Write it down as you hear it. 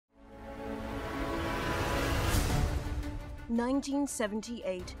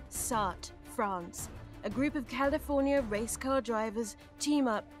1978, Sarthe, France. A group of California race car drivers team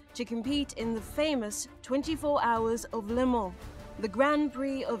up to compete in the famous 24 Hours of Le Mans, the Grand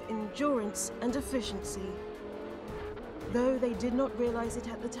Prix of endurance and efficiency. Though they did not realize it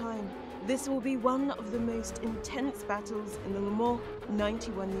at the time, this will be one of the most intense battles in the Le Mans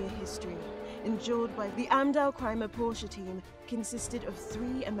 91-year history. Endured by the Amdahl-Kramer Porsche team, consisted of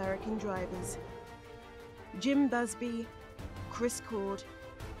 3 American drivers: Jim Busby, Chris Cord,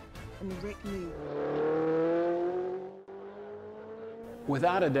 and Rick Knoop.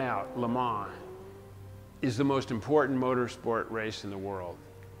 Without a doubt, Le Mans is the most important motorsport race in the world,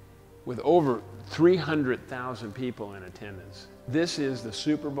 with over 300,000 people in attendance. This is the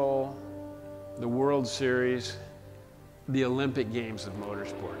Super Bowl, the World Series, the Olympic Games of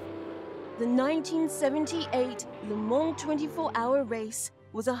motorsport. The 1978 Le Mans 24-hour race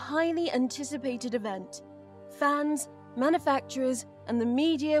was a highly anticipated event. Fans, manufacturers, and the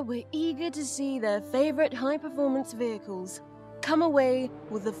media were eager to see their favorite high-performance vehicles come away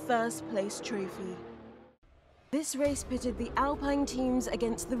with the first-place trophy. This race pitted the Alpine teams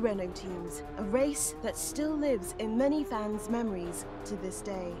against the Renault teams, a race that still lives in many fans' memories to this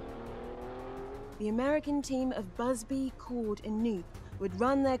day. The American team of Busby, Cord and Knoop would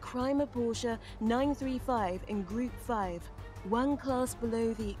run their Kramer Porsche 935 in Group 5, one class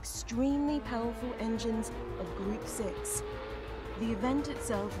below the extremely powerful engines of Group 6. The event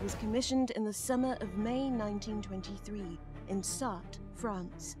itself was commissioned in the summer of May 1923 in Sarthe,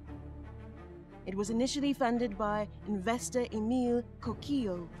 France. It was initially funded by investor Émile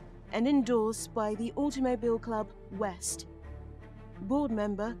Coquillot and endorsed by the Automobile Club West. Board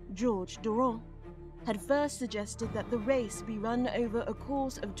member Georges Durand had first suggested that the race be run over a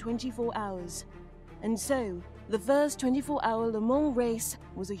course of 24 hours, and so the first 24-hour Le Mans race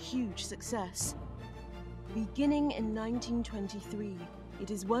was a huge success. Beginning in 1923,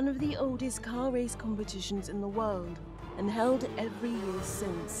 it is one of the oldest car race competitions in the world and held every year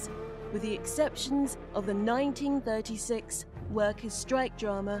since, with the exceptions of the 1936 workers' strike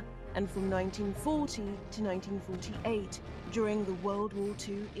drama and from 1940 to 1948 during the World War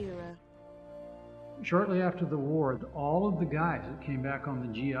II era. Shortly after the war, all of the guys that came back on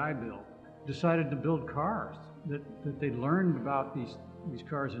the GI Bill decided to build cars that they'd learned about these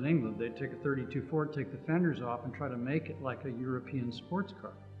cars in England. They'd take a 32 Ford, take the fenders off, and try to make it like a European sports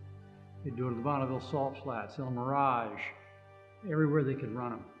car. They'd do it at the Bonneville Salt Flats, El Mirage, everywhere they could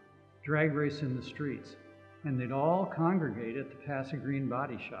run them. Drag race in the streets. And they'd all congregate at the Pass Green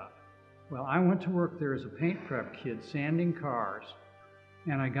Body Shop. Well, I went to work there as a paint prep kid, sanding cars,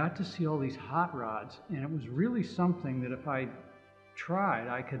 and I got to see all these hot rods, and it was really something that if I tried,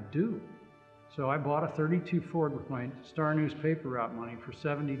 I could do. So I bought a 32 Ford with my Star newspaper route money for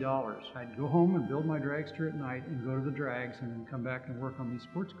 $70. I'd go home and build my dragster at night and go to the drags and then come back and work on these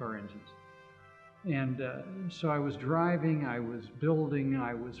sports car engines. And so I was driving, I was building,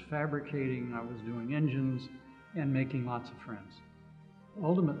 I was fabricating, I was doing engines and making lots of friends.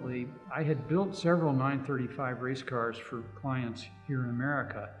 Ultimately, I had built several 935 race cars for clients here in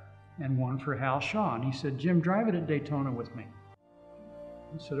America, and one for Hal Shaw. And he said, "Jim, drive it at Daytona with me."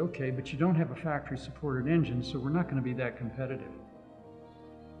 I said, "Okay, but you don't have a factory-supported engine, so we're not going to be that competitive.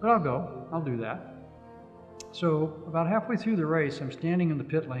 But I'll go, I'll do that." So about halfway through the race, I'm standing in the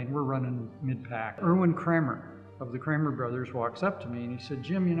pit lane, we're running mid-pack. Erwin Kramer of the Kramer brothers walks up to me and he said,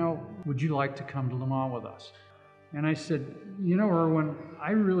 "Jim, you know, would you like to come to Le Mans with us?" And I said, "You know, Erwin,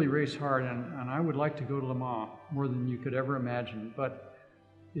 I really race hard and I would like to go to Le Mans more than you could ever imagine, but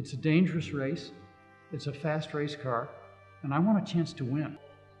it's a dangerous race, it's a fast race car, and I want a chance to win.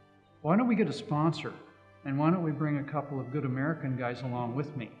 Why don't we get a sponsor, and why don't we bring a couple of good American guys along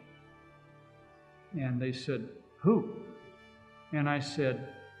with me?" And they said, "Who?" And I said,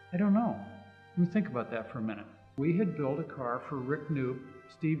 "I don't know. Let me think about that for a minute." We had built a car for Rick Knoop,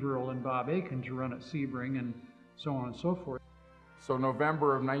 Steve Earle, and Bob Aiken to run at Sebring and so on and so forth. So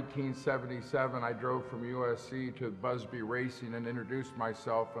November of 1977, I drove from USC to Busby Racing and introduced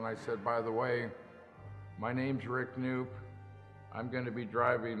myself, and I said, "By the way, my name's Rick Knoop. I'm going to be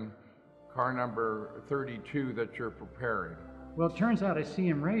driving car number 32 that you're preparing." Well, it turns out I see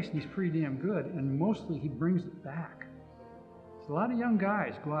him race, and he's pretty damn good, and mostly he brings it back. So a lot of young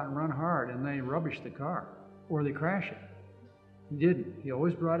guys go out and run hard, and they rubbish the car, or they crash it. He didn't. He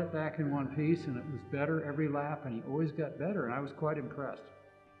always brought it back in one piece, and it was better every lap, and he always got better, and I was quite impressed.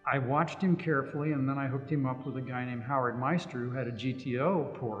 I watched him carefully, and then I hooked him up with a guy named Howard Meister, who had a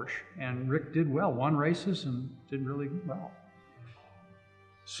GTO Porsche, and Rick did well, won races and did really well.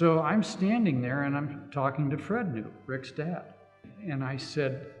 So I'm standing there, and I'm talking to Fred Knoop, Rick's dad. And I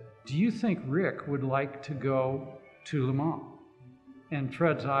said, "Do you think Rick would like to go to Le Mans. And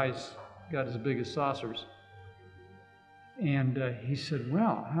Fred's eyes got as big as saucers. And he said,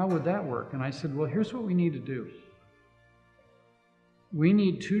 well, how would that work? And I said, well, here's what we need to do. We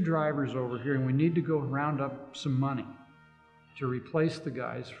need 2 drivers over here, and we need to go round up some money to replace the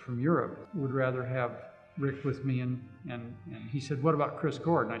guys from Europe. Would rather have Rick with me. And he said, what about Chris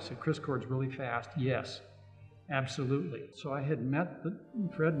Cord? And I said, Chris Cord's really fast. Yes, absolutely. So I had met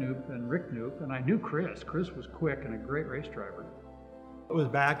Fred Knoop and Rick Knoop, and I knew Chris. Chris was quick and a great race driver. It was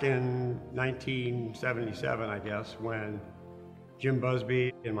back in 1977, I guess, when Jim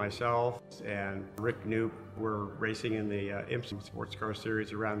Busby and myself and Rick Knoop were racing in the IMSA sports car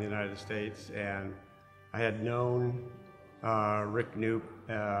series around the United States. And I had known Rick Knoop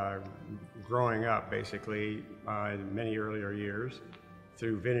growing up, basically, in many earlier years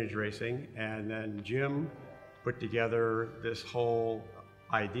through vintage racing. And then Jim put together this whole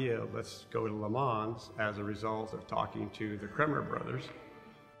idea, let's go to Le Mans, as a result of talking to the Kremer brothers.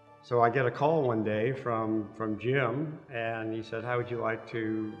 So I get a call one day from Jim, and he said, how would you like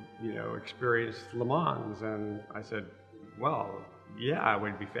to, experience Le Mans? And I said, well, yeah, it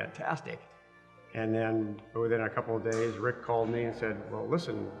would be fantastic. And then within a couple of days, Rick called me and said, well,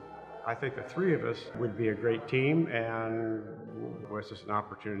 listen, I think the 3 of us would be a great team, and it was just an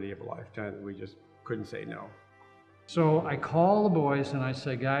opportunity of a lifetime. We just couldn't say no. So I call the boys and I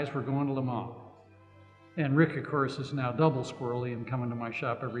say, guys, we're going to Le Mans. And Rick, of course, is now double squirrely and coming to my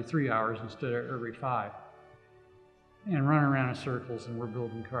shop every 3 hours instead of every 5. And running around in circles, and we're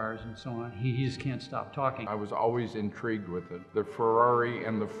building cars and so on. He just can't stop talking. I was always intrigued with it. The Ferrari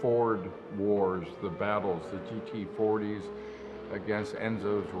and the Ford wars, the battles, the GT40s against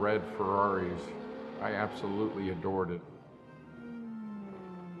Enzo's red Ferraris. I absolutely adored it.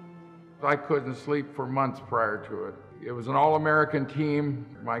 I couldn't sleep for months prior to it. It was an all-American team.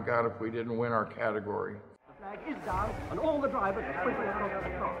 My God, if we didn't win our category. The flag is down, and all the drivers are sprinkling across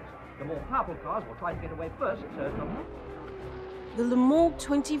the cars. The more powerful cars will try to get away first, turn them. The Le Mans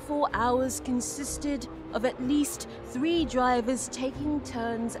 24 hours consisted of at least 3 drivers taking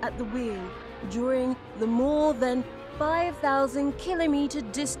turns at the wheel during the more than 5,000 kilometer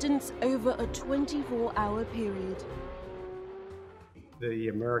distance over a 24-hour period. The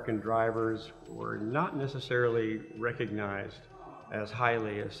American drivers were not necessarily recognized as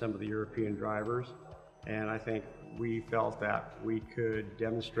highly as some of the European drivers, and I think we felt that we could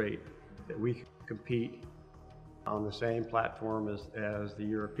demonstrate that we could compete on the same platform as the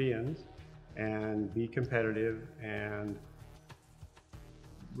Europeans and be competitive and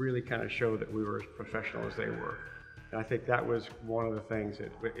really kind of show that we were as professional as they were. And I think that was one of the things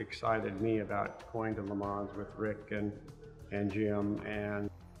that excited me about going to Le Mans with Rick and Jim, and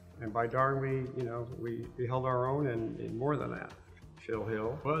by darn, we held our own, and more than that. Phil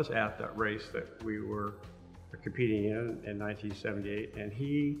Hill was at that race that we were competing in 1978, and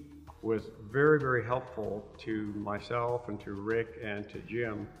he was very, very helpful to myself and to Rick and to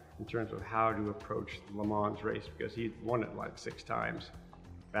Jim in terms of how to approach the Le Mans race, because he'd won it like 6 times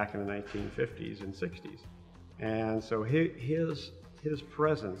back in the 1950s and 60s. And so his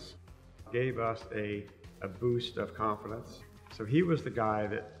presence gave us a boost of confidence. So he was the guy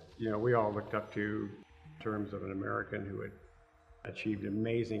that we all looked up to in terms of an American who had achieved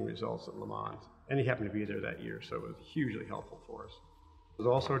amazing results at Le Mans. And he happened to be there that year, so it was hugely helpful for us. There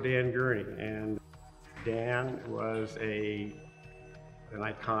was also Dan Gurney, and Dan was an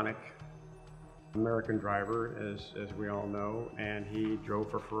iconic American driver, as we all know, and he drove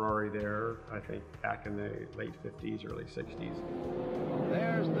for Ferrari there, I think, back in the late 50s, early 60s.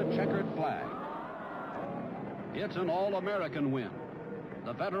 There's the checkered flag. It's an all-American win.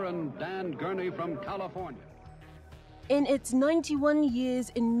 The veteran Dan Gurney from California. In its 91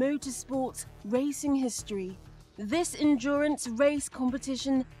 years in motorsports racing history, this endurance race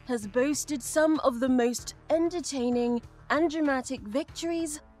competition has boasted some of the most entertaining and dramatic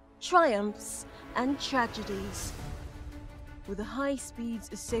victories, triumphs, and tragedies. With the high speeds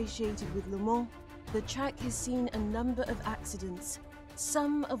associated with Le Mans, the track has seen a number of accidents,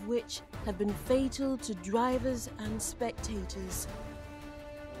 some of which have been fatal to drivers and spectators.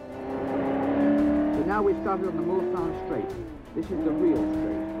 So now we've started on the Mulsanne Straight. This is the real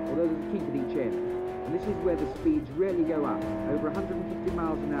straight, although there's a kink at each end. And this is where the speeds really go up, over 150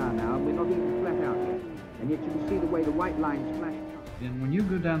 miles an hour now, and we're not even flat out yet. And yet you can see the way the white lines flash. And when you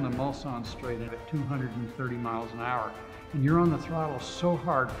go down the Mulsanne Straight at 230 miles an hour, and you're on the throttle so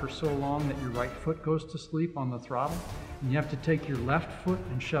hard for so long that your right foot goes to sleep on the throttle, and you have to take your left foot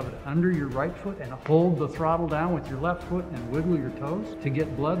and shove it under your right foot and hold the throttle down with your left foot and wiggle your toes to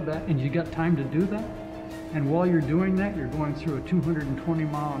get blood back, and you got time to do that? And while you're doing that, you're going through a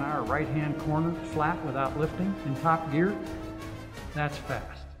 220-mile-an-hour right-hand corner, flat without lifting, in top gear. That's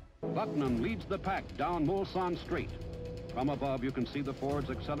fast. Bucknam leads the pack down Mulsanne Straight. From above, you can see the Fords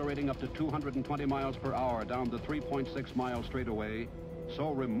accelerating up to 220 miles per hour down the 3.6-mile straightaway.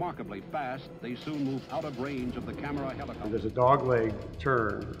 So remarkably fast, they soon move out of range of the camera helicopter. There's a dogleg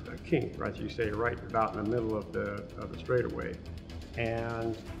turn, a kink, right, you say, right about in the middle of the straightaway.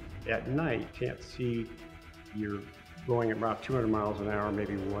 And at night, you can't see, you're going about 200 miles an hour,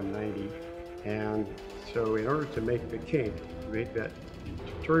 maybe 190. And so in order to make the kink, make that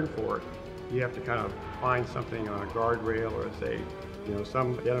turn for it, you have to kind of find something on a guardrail or say,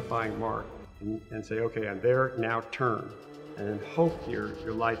 some identifying mark and say, okay, I'm there, now turn. And then hope your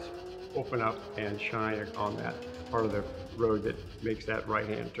lights open up and shine on that part of the road that makes that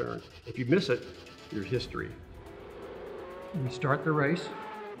right-hand turn. If you miss it, you're history. We start the race.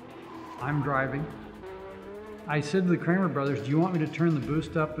 I'm driving. I said to the Kramer brothers, do you want me to turn the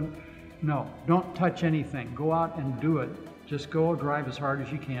boost up? And no, don't touch anything. Go out and do it. Just go drive as hard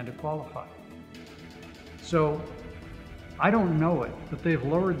as you can to qualify. So I don't know it, but they've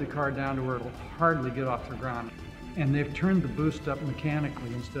lowered the car down to where it'll hardly get off the ground. And they've turned the boost up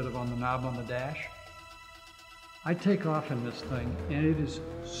mechanically instead of on the knob on the dash. I take off in this thing, and it is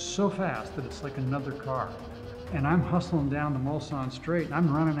so fast that it's like another car. And I'm hustling down the Mulsanne Straight, and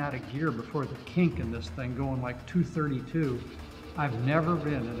I'm running out of gear before the kink in this thing, going like 232. I've never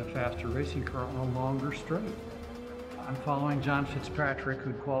been in a faster racing car on a longer straight. I'm following John Fitzpatrick,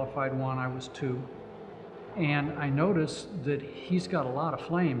 who'd qualified 1, I was 2. And I notice that he's got a lot of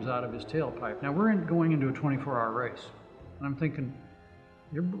flames out of his tailpipe. Now we're going into a 24-hour race. And I'm thinking,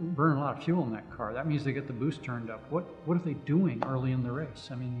 you're burning a lot of fuel in that car. That means they get the boost turned up. What are they doing early in the race?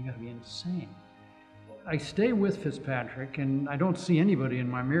 I mean, you gotta be insane. I stay with Fitzpatrick and I don't see anybody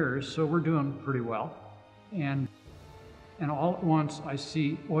in my mirrors, so we're doing pretty well. And all at once I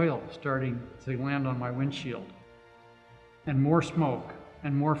see oil starting to land on my windshield. And more smoke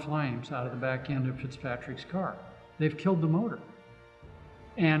and more flames out of the back end of Fitzpatrick's car. They've killed the motor.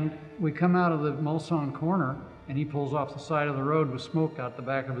 And we come out of the Mulsanne corner and he pulls off the side of the road with smoke out the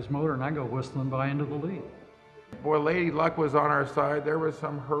back of his motor, and I go whistling by into the lead. Boy, Lady Luck was on our side. There was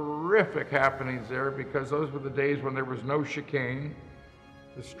some horrific happenings there because those were the days when there was no chicane.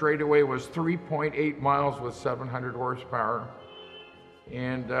 The straightaway was 3.8 miles with 700 horsepower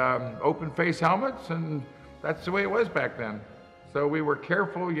and open face helmets, and that's the way it was back then. So we were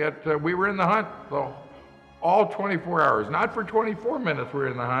careful, yet we were in the hunt all 24 hours. Not for 24 minutes we were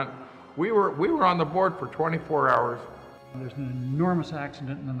in the hunt. We were on the board for 24 hours. There's an enormous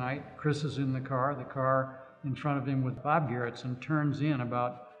accident in the night. Chris is in the car in front of him with Bob Garrettson turns in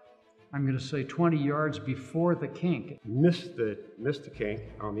about, I'm going to say 20 yards before the kink. Missed the kink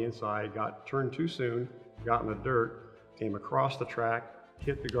on the inside, turned too soon, got in the dirt, came across the track,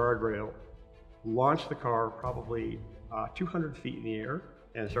 hit the guardrail, launched the car probably 200 feet in the air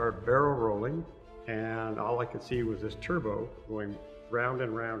and started barrel rolling, and all I could see was this turbo going round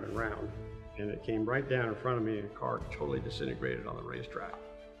and round and round, and it came right down in front of me and the car totally disintegrated on the racetrack.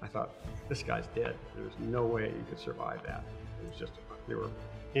 I thought, this guy's dead. There's no way you could survive that. It was just, there were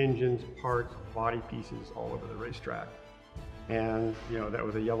engines, parts, body pieces all over the racetrack. And that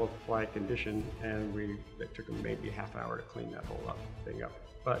was a yellow flag condition, and it took them maybe a half hour to clean that whole thing up.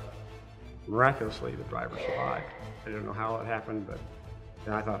 But miraculously, the driver survived. I don't know how it happened, but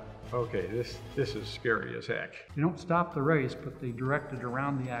then I thought, okay, this is scary as heck. They don't stop the race, but they directed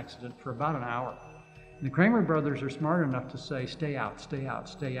around the accident for about an hour. And the Kramer brothers are smart enough to say, stay out, stay out,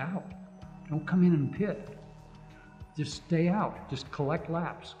 stay out. Don't come in and pit. Just stay out. Just collect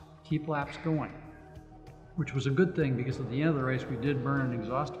laps. Keep laps going. Which was a good thing because at the end of the race, we did burn an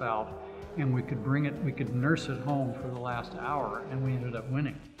exhaust valve and we could nurse it home for the last hour, and we ended up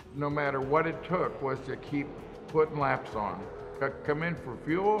winning. No matter what it took was to keep putting laps on. Come in for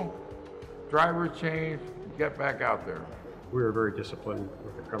fuel, driver change, get back out there. We were very disciplined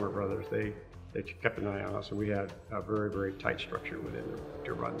with the Kramer brothers. They kept an eye on us, and we had a very, very tight structure within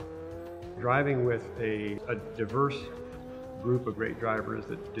to run. Driving with a diverse group of great drivers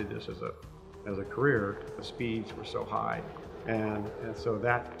that did this as a career, the speeds were so high. And so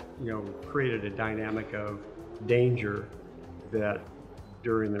that created a dynamic of danger that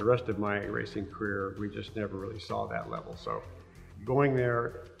during the rest of my racing career, we just never really saw that level. So going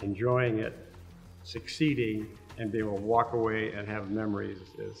there, enjoying it, succeeding, and being able to walk away and have memories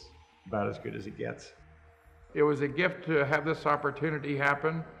is about as good as it gets. It was a gift to have this opportunity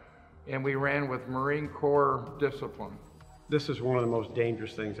happen, and we ran with Marine Corps discipline. This is one of the most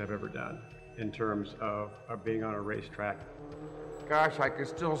dangerous things I've ever done in terms of being on a racetrack. Gosh, I could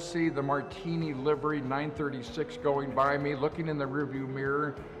still see the Martini livery 936 going by me, looking in the rearview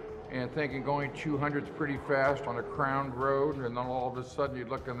mirror and thinking going 200's pretty fast on a crowned road, and then all of a sudden you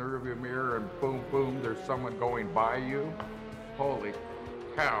look in the rearview mirror and boom, boom, there's someone going by you. Holy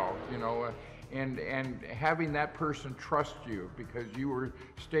cow, you know, and having that person trust you because you were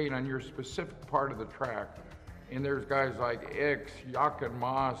staying on your specific part of the track. And there's guys like Ix, Jochen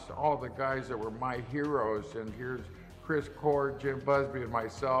Moss, all the guys that were my heroes, and here's Chris Cord, Jim Busby, and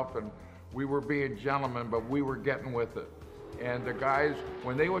myself, and we were being gentlemen, but we were getting with it. And the guys,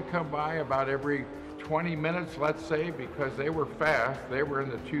 when they would come by about every 20 minutes, let's say, because they were fast, they were in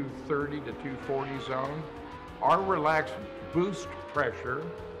the 230 to 240 zone, our relaxed boost pressure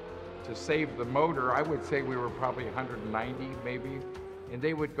to save the motor, I would say we were probably 190 maybe, and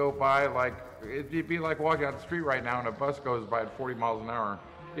they would go by like, it'd be like walking down the street right now and a bus goes by at 40 miles an hour.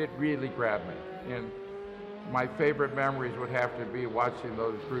 It really grabbed me. And my favorite memories would have to be watching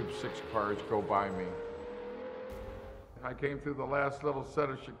those Group 6 cars go by me. I came through the last little set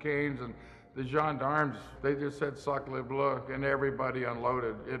of chicanes and the gendarmes, they just said, "Suck le bleu," and everybody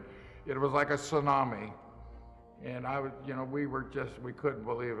unloaded. It was like a tsunami. And I was, you know, we couldn't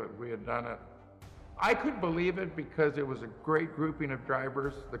believe it. We had done it. I could believe it because it was a great grouping of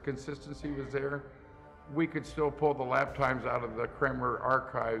drivers. The consistency was there. We could still pull the lap times out of the Kramer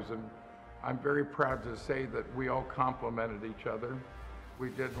archives, and I'm very proud to say that we all complimented each other. We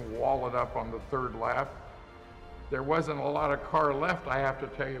didn't wall it up on the third lap. There wasn't a lot of car left, I have to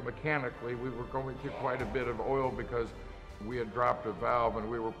tell you, mechanically. We were going through quite a bit of oil because we had dropped a valve and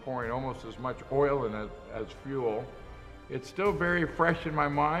we were pouring almost as much oil in it as fuel. It's still very fresh in my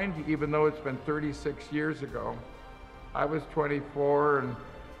mind, even though it's been 36 years ago. I was 24 and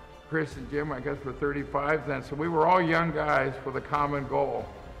Chris and Jim, I guess, were 35 then, so we were all young guys with a common goal.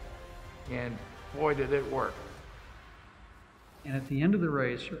 And boy, did it work. And at the end of the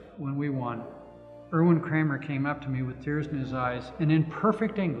race, when we won, Erwin Kramer came up to me with tears in his eyes and in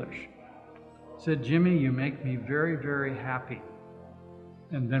perfect English said, "Jimmy, you make me very, very happy."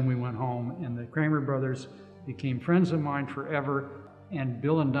 And then we went home, and the Kramer brothers became friends of mine forever. And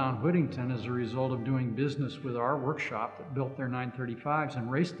Bill and Don Whittington, as a result of doing business with our workshop that built their 935s and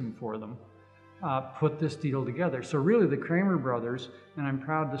raced them for them, put this deal together. So really the Kramer brothers, and I'm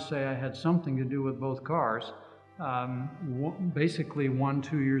proud to say I had something to do with both cars, basically won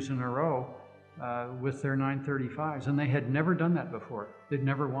 2 years in a row with their 935s, and they had never done that before. They'd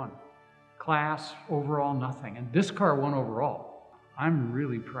never won. Class, overall, nothing. And this car won overall. I'm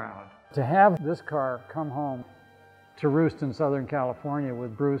really proud. To have this car come home to roost in Southern California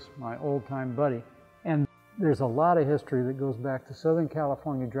with Bruce, my old-time buddy, and there's a lot of history that goes back to Southern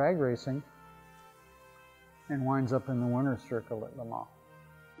California drag racing and winds up in the winner's circle at Le Mans.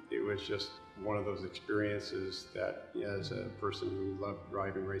 It was just one of those experiences that, as a person who loved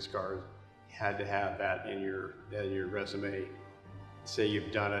driving race cars, you had to have that in your resume. Say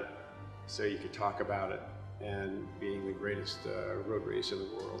you've done it, so you could talk about it, and being the greatest road race in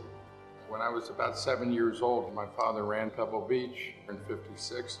the world. When I was about 7 years old, my father ran Pebble Beach in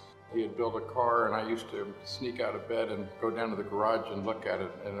 '56. He had built a car, and I used to sneak out of bed and go down to the garage and look at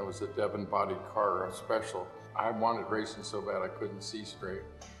it, and it was a Devon-bodied car, a special. I wanted racing so bad I couldn't see straight.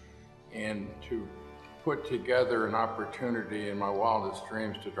 And to put together an opportunity in my wildest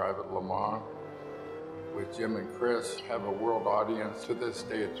dreams to drive at Le Mans with Jim and Chris, have a world audience, to this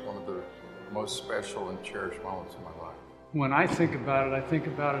day it's one of the most special and cherished moments in my life. When I think about it, I think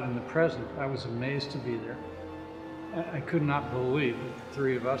about it in the present. I was amazed to be there. I could not believe that the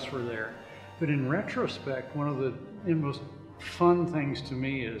three of us were there. But in retrospect, one of the most fun things to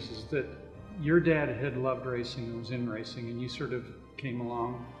me is that your dad had loved racing and was in racing, and you sort of came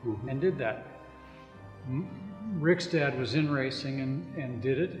along and did that. Rick's dad was in racing and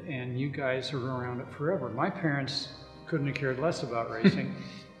did it, and you guys are around it forever. My parents couldn't have cared less about racing.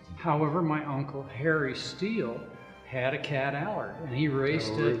 However, my uncle Harry Steele had a Cat Allard, and he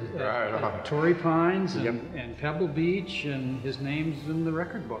raced at Torrey Pines and Pebble Beach, and his name's in the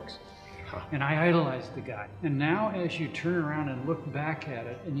record books. And I idolized the guy. And now as you turn around and look back at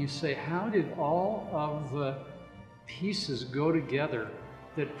it, and you say, how did all of the pieces go together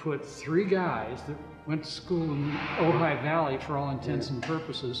that put three guys that went to school in Ojai Valley for all intents and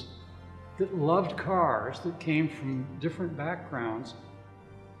purposes, that loved cars, that came from different backgrounds,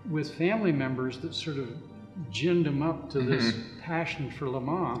 with family members that sort of ginned them up to this passion for Le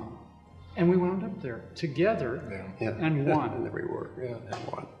Mans, and we wound up there together and won. And there we were,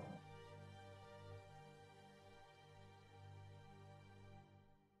 and won.